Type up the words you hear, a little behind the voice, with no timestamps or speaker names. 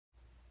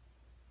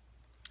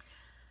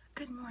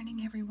Good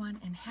morning, everyone,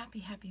 and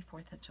happy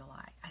 4th of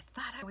July. I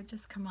thought I would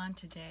just come on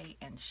today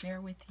and share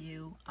with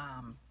you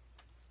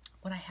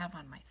what I have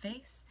on my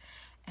face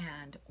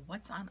and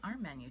what's on our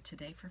menu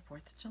today for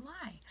 4th of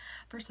July.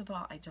 First of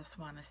all, I just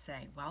want to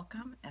say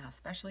welcome, and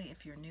especially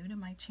if you're new to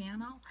my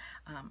channel.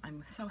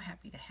 I'm so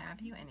happy to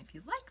have you, and if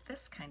you like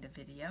this kind of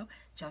video,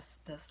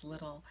 just this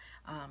little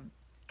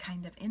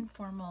kind of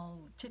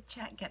informal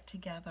chit-chat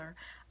get-together,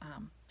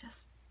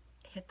 just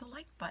hit the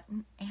like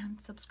button and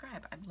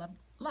subscribe. I'd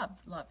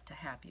love to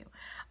have you.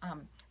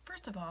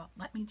 First of all,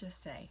 let me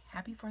just say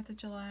happy 4th of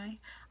July.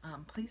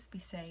 Please be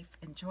safe,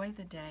 enjoy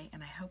the day,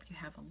 and I hope you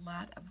have a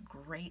lot of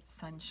great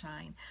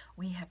sunshine.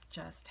 We have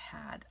just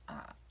had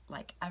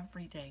like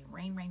every day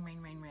rain,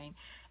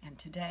 and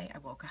today I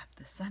woke up,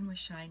 the sun was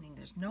shining.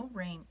 There's no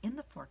rain in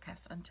the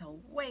forecast until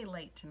way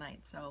late tonight,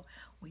 so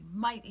we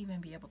might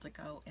even be able to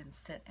go and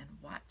sit and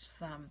watch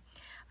some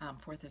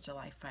 4th of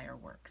July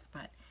fireworks.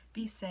 But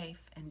be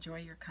safe,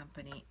 enjoy your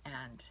company,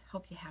 and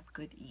hope you have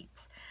good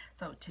eats.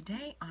 So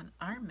today on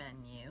our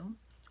menu,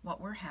 what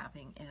we're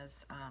having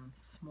is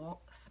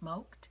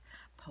smoked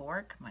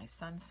pork. My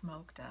son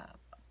smoked a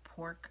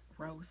pork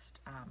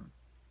roast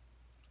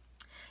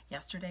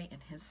yesterday in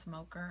his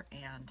smoker,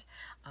 and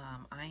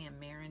I am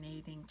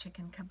marinating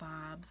chicken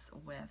kebabs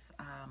with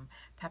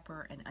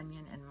pepper and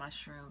onion and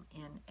mushroom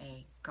in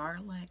a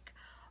garlic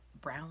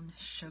brown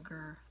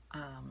sugar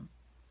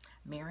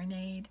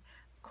marinade,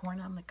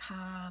 corn on the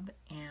cob,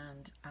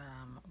 and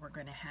we're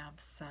going to have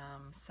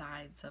some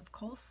sides of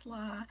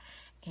coleslaw,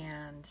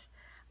 and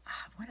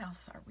what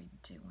else are we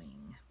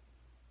doing?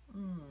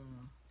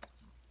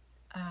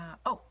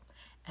 Oh,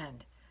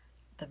 and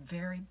the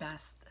very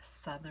best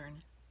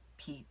southern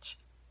peach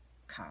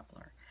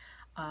cobbler.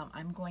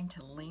 I'm going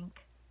to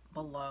link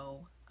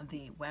below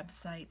the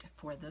website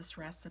for this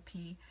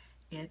recipe.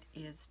 It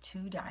is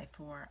to die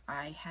for.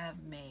 I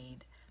have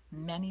made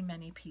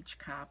many peach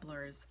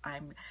cobblers.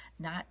 I'm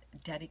not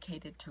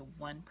dedicated to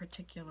one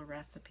particular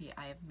recipe.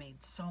 I have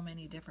made so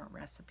many different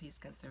recipes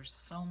because there's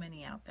so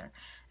many out there,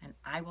 and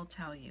I will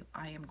tell you,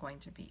 I am going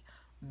to be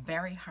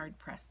very hard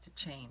pressed to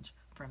change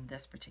from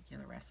this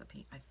particular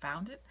recipe. I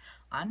found it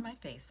on my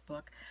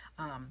Facebook.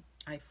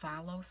 I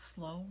follow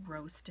Slow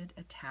Roasted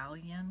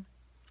Italian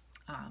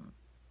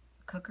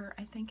Cooker,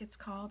 I think it's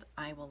called.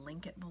 I will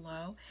link it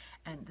below,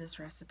 and this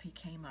recipe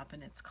came up,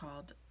 and it's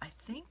called, I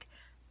think,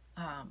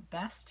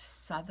 Best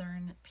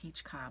Southern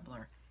Peach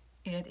Cobbler.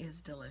 It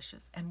is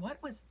delicious. And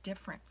what was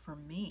different for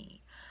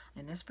me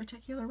in this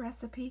particular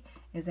recipe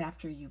is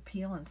after you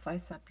peel and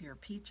slice up your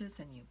peaches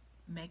and you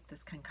make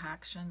this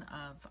concoction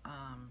of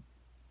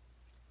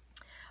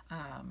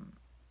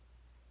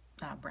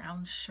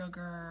brown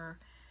sugar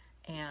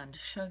and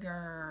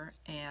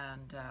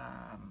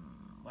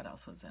what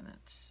else was in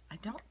it? I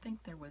don't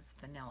think there was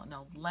vanilla.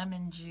 No,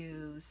 lemon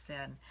juice,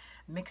 and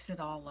mix it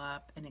all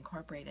up and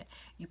incorporate it.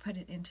 You put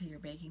it into your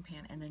baking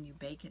pan, and then you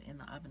bake it in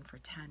the oven for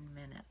 10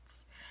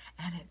 minutes.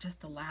 And it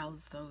just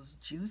allows those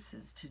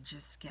juices to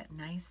just get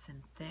nice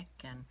and thick,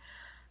 and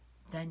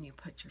then you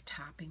put your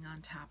topping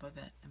on top of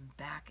it and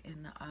back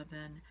in the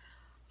oven.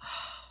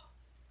 Oh,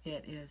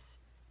 it is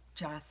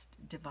just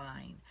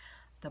divine.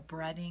 The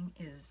breading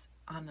is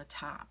on the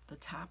top. The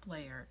top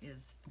layer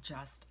is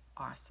just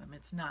awesome.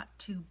 It's not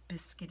too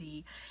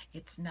biscuity,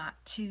 it's not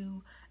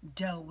too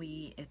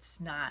doughy, it's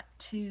not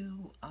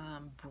too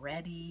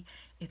bready.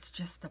 It's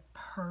just the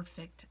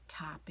perfect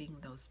topping.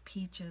 Those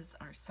peaches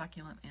are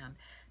succulent, and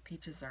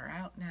peaches are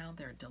out now.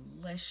 They're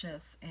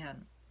delicious,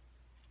 and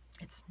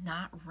it's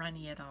not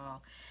runny at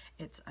all.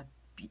 It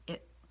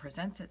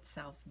presents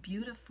itself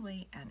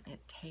beautifully, and it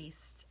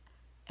tastes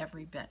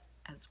every bit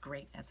as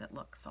great as it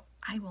looks. So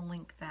I will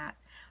link that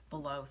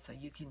below so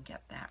you can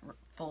get that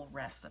full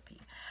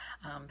recipe.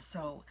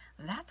 So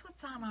that's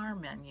what's on our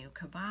menu: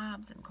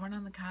 kebabs and corn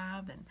on the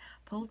cob and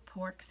pulled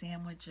pork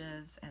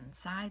sandwiches and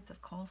sides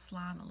of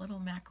coleslaw and a little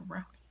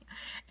macaroni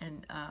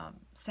and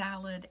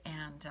salad,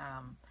 and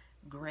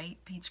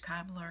great peach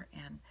cobbler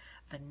and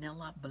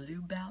vanilla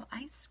bluebell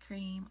ice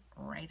cream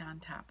right on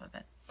top of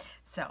it.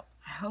 So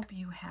I hope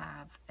you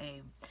have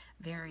a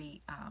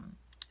very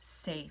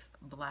safe,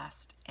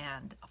 blessed,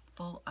 and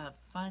full of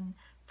fun,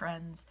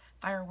 friends,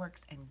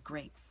 fireworks, and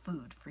great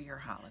food for your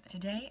holiday.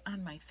 Today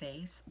on my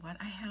face, what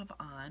I have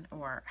on,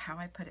 or how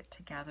I put it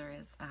together,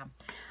 is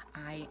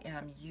I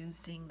am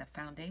using the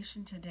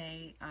foundation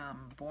today,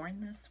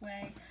 Born This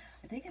Way.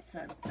 I think it's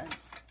an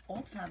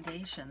old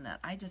foundation that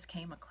I just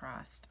came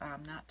across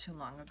not too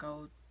long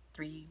ago,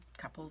 3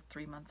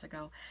 months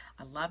ago.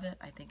 I love it.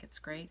 I think it's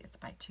great. It's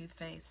by Too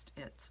Faced.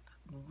 It's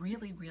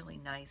really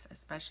nice,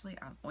 especially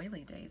on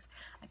oily days.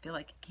 I feel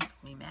like it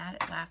keeps me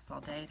matte. It lasts all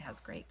day. It has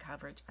great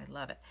coverage. I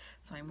love it.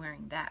 So I'm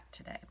wearing that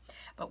today.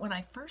 But when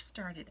I first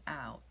started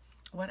out,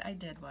 what I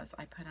did was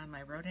I put on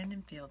my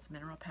Rodan & Fields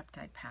mineral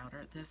peptide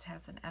powder. This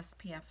has an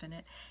SPF in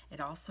it.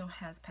 It also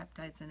has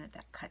peptides in it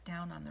that cut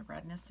down on the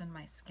redness in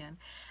my skin.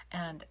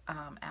 And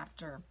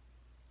after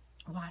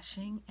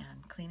washing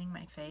and cleaning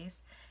my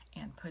face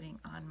and putting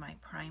on my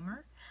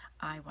primer,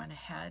 I went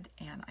ahead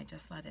and I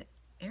just let it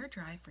air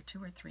dry for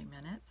 2 or 3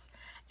 minutes,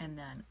 and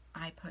then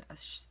I put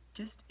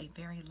just a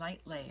very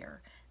light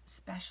layer,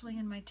 especially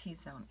in my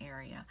T-zone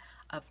area,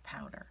 of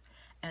powder,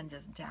 and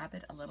just dab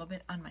it a little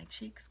bit on my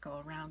cheeks,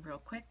 go around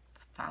real quick,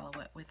 follow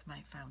it with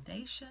my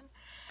foundation,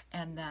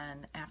 and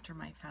then after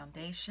my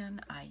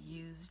foundation I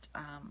used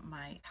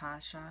my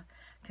Tasha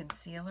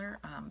concealer.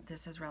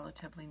 This is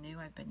relatively new.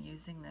 I've been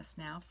using this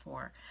now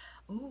for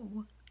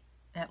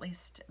at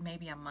least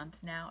maybe a month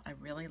now. I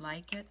really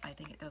like it. I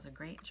think it does a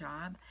great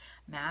job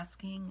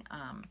masking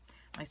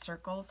my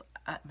circles,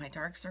 my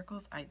dark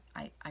circles. I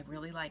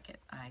really like it.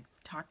 I've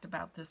talked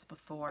about this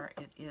before.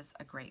 It is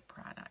a great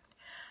product.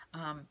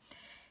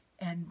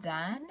 And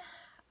then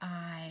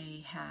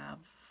I have,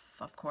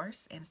 of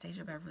course,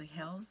 Anastasia Beverly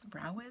Hills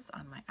Brow Wiz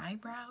on my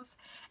eyebrows.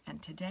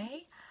 And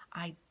today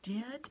I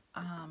did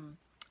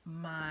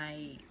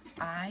my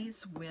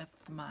eyes with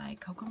my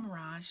Cocoa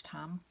Mirage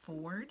Tom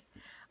Ford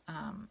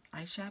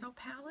eyeshadow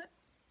palette.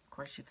 Of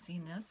course, you've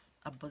seen this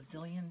a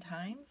bazillion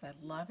times. I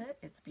love it.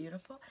 It's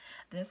beautiful.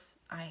 This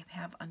I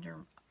have under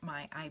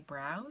my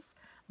eyebrows,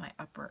 my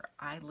upper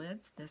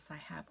eyelids. This I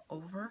have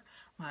over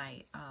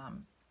my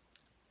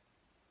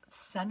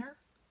center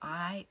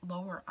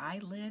lower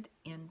eyelid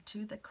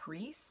into the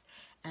crease,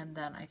 and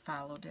then I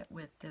followed it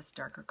with this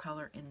darker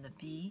color in the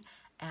V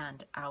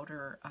and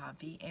outer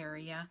V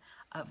area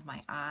of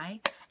my eye.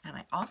 And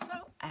I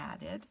also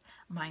added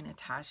my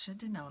Natasha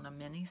Denona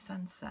Mini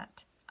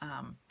Sunset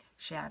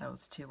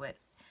shadows to it,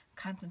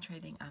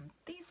 concentrating on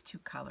these two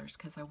colors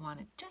because I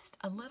wanted just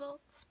a little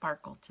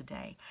sparkle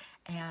today.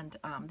 And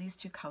these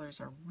two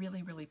colors are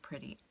really, really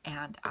pretty,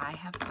 and I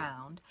have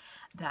found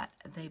that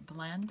they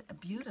blend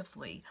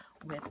beautifully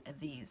with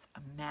these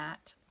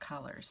matte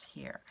colors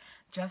here.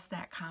 Just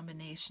that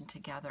combination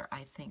together,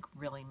 I think,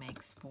 really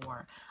makes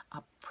for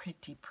a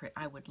pretty,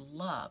 I would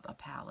love a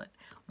palette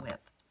with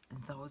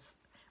those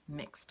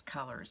mixed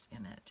colors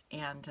in it.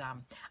 And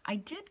I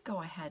did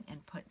go ahead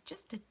and put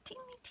just a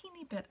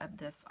teeny bit of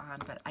this on,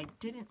 but I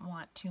didn't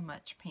want too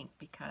much pink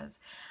because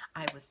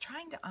I was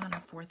trying to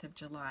honor 4th of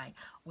July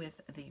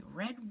with the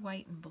red,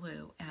 white, and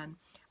blue, and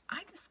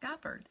I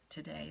discovered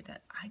today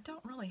that I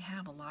don't really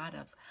have a lot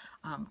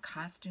of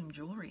costume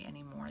jewelry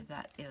anymore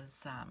that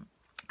is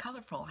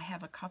colorful. I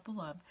have a couple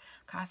of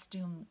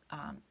costume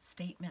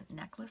statement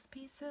necklace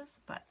pieces,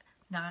 but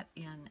not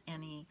in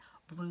any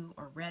blue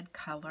or red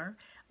color.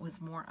 It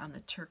was more on the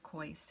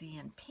turquoisey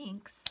and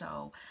pink,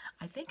 so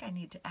I think I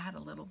need to add a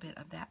little bit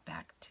of that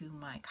back to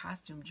my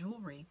costume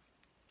jewelry.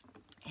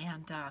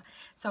 And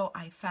so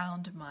I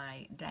found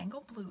my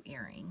dangle blue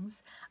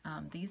earrings.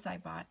 These I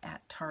bought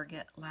at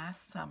Target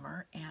last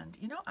summer, and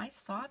you know, I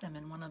saw them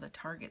in one of the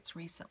Targets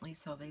recently,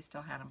 so they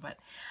still had them, but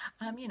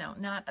you know,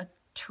 not a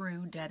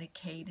true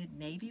dedicated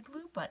navy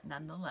blue, but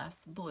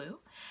nonetheless blue.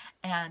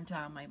 And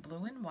my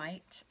blue and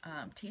white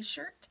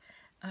t-shirt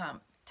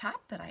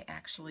top that I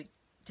actually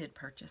did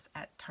purchase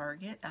at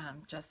Target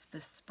just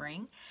this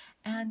spring,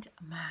 and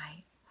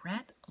my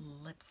red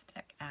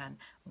lipstick, and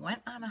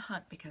went on a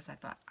hunt because I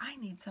thought I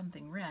need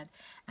something red,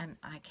 and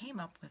I came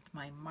up with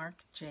my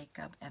Marc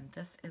Jacob, and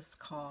this is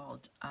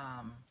called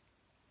I'm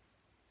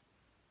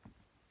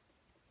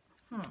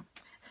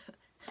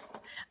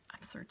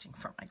searching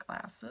for my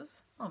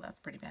glasses. Oh, that's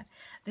pretty bad.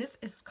 This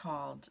is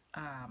called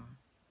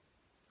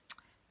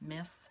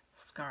Miss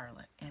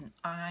Scarlet, and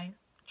I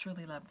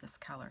truly love this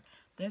color.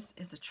 This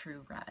is a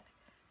true red.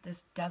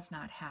 This does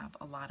not have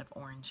a lot of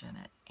orange in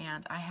it,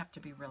 and I have to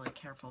be really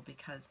careful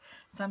because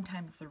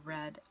sometimes the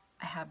red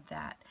have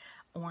that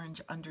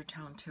orange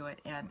undertone to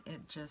it, and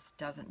it just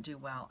doesn't do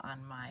well on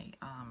my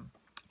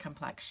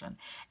complexion.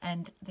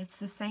 And it's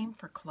the same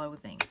for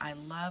clothing. I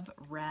love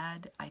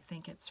red. I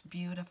think it's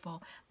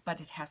beautiful, but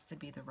it has to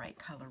be the right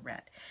color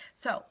red.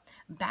 So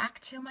back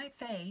to my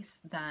face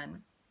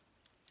then.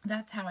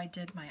 That's how I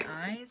did my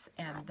eyes,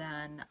 and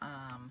then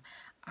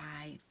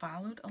I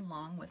followed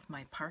along with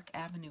my Park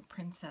Avenue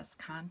Princess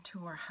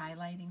Contour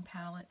Highlighting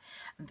Palette.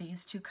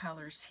 These two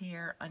colors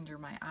here under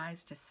my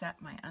eyes to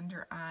set my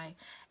under eye,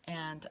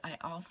 and I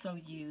also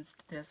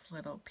used this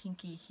little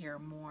pinky here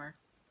more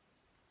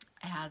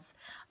as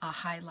a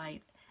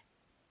highlight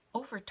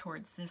over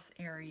towards this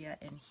area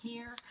in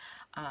here.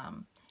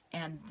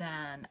 And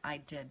then I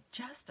did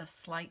just a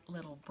slight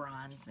little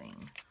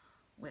bronzing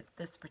with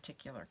this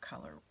particular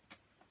color.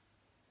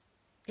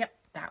 Yep,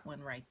 that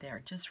one right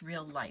there, just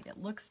real light. It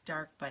looks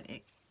dark, but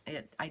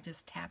I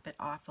just tap it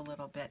off a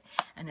little bit,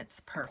 and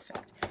it's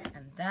perfect.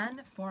 And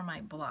then for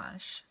my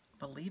blush,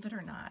 believe it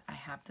or not, I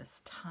have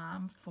this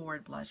Tom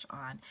Ford blush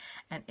on,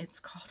 and it's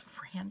called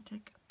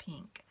Frantic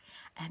Pink,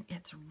 and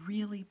it's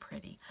really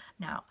pretty.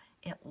 Now,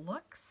 it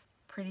looks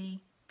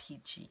pretty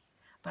peachy,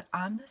 but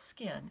on the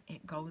skin,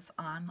 it goes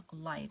on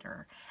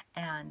lighter,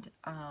 and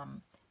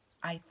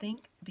I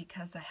think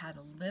because I had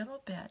a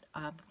little bit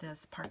of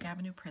this Park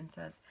Avenue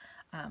Princess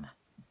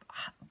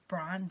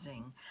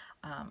bronzing,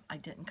 I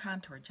didn't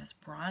contour, just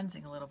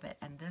bronzing a little bit,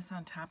 and this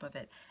on top of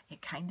it,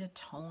 it kind of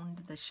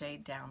toned the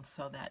shade down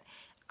so that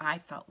I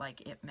felt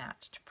like it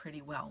matched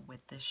pretty well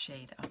with this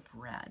shade of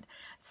red.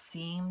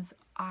 Seems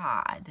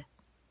odd,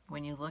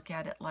 when you look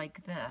at it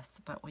like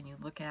this, but when you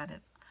look at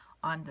it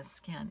on the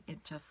skin,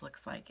 it just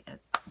looks like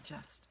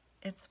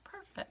it's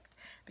perfect.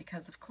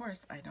 Because of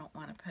course I don't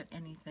want to put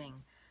anything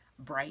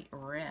bright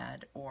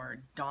red or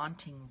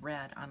daunting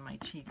red on my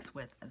cheeks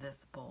with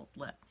this bold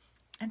lip.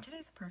 And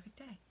today's a perfect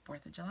day,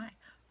 4th of July,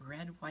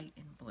 red, white,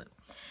 and blue.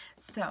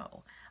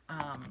 So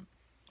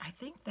I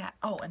think that,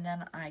 oh, and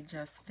then I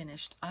just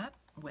finished up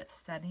with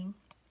setting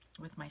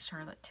with my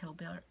Charlotte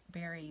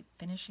Tilbury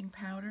finishing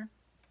powder.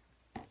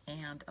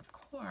 And of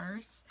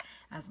course,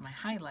 as my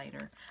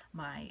highlighter,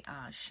 my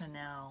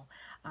Chanel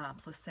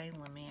Plissé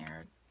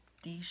Lumiere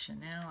de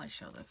Chanel. I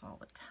show this all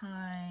the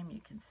time. You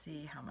can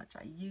see how much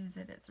I use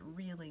it. It's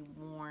really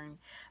worn,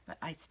 but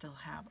I still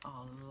have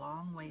a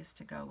long ways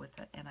to go with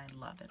it, and I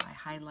love it. I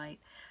highlight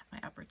my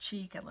upper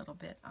cheek, a little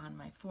bit on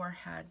my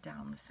forehead,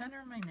 down the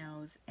center of my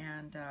nose,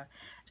 and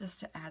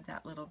just to add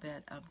that little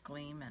bit of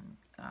gleam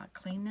and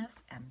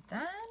cleanness. And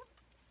then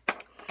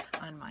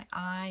on my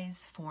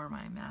eyes for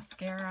my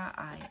mascara,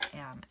 I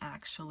am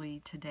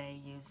actually today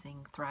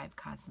using Thrive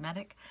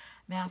Cosmetic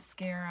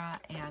mascara,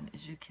 and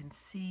as you can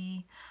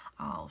see,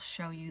 I'll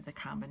show you the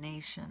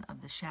combination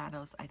of the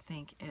shadows. I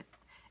think it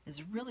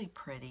is really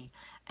pretty,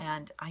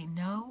 and I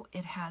know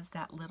it has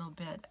that little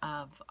bit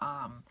of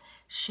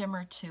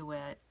shimmer to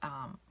it,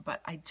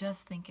 but I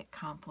just think it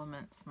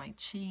complements my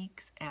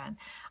cheeks, and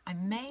I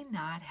may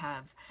not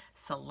have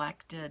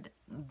selected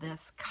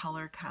this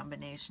color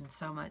combination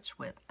so much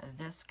with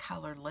this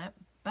color lip,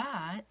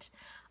 but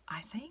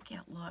I think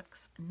it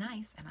looks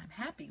nice, and I'm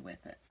happy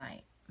with it.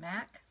 My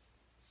MAC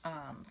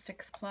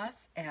Fix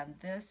Plus, and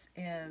this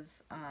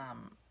is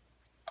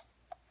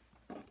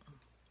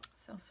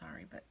so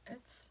sorry, but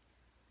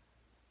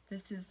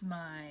this is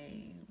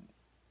my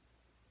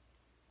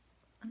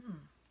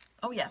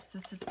oh yes,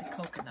 this is the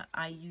coconut.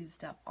 I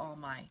used up all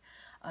my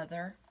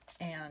other,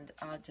 and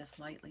I'll just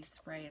lightly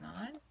spray it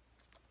on.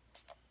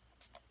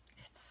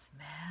 It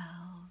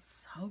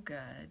smells so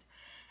good,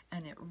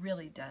 and it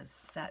really does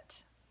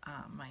set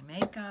my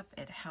makeup.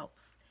 It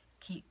helps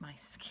keep my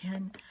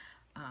skin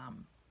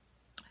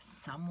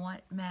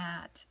somewhat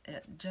matte.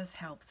 It just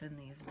helps in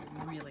these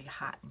really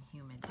hot and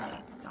humid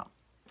days. So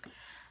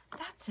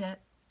that's it.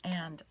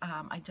 And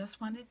I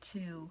just wanted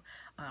to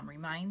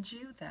remind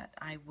you that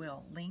I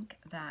will link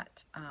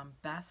that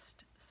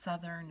best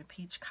Southern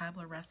peach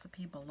cobbler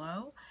recipe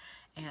below,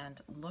 and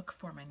look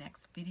for my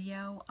next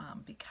video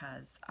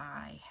because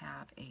I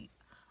have a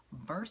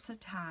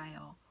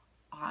versatile,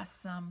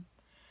 awesome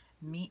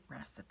meat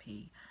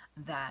recipe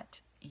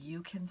that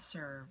you can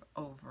serve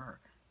over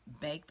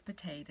baked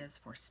potatoes,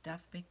 for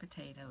stuffed baked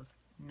potatoes,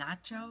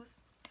 nachos,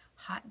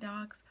 hot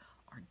dogs,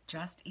 or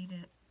just eat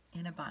it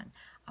in a bun.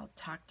 I'll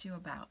talk to you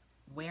about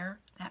where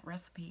that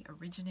recipe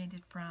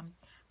originated from,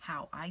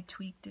 how I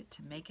tweaked it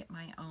to make it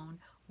my own,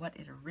 what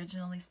it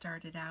originally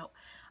started out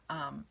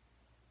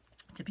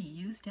to be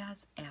used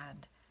as,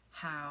 and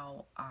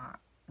how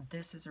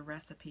this is a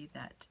recipe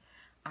that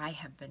I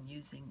have been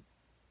using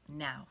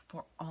now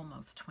for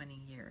almost 20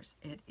 years.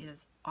 It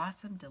is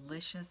awesome,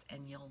 delicious,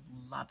 and you'll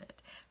love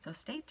it. So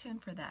stay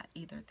tuned for that,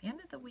 either at the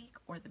end of the week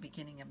or the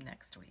beginning of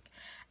next week.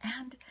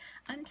 And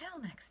until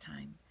next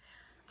time,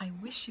 I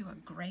wish you a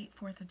great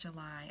 4th of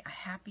July, a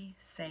happy,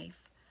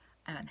 safe,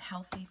 and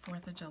healthy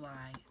 4th of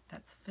July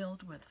that's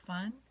filled with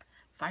fun,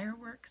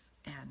 fireworks,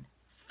 and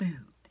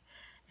food.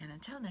 And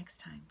until next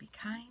time, be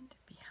kind,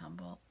 be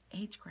humble,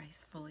 age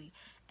gracefully,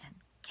 and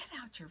get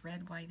out your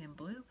red, white, and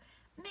blue,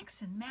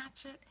 mix and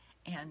match it,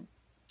 and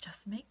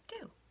just make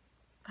do.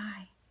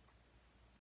 Bye.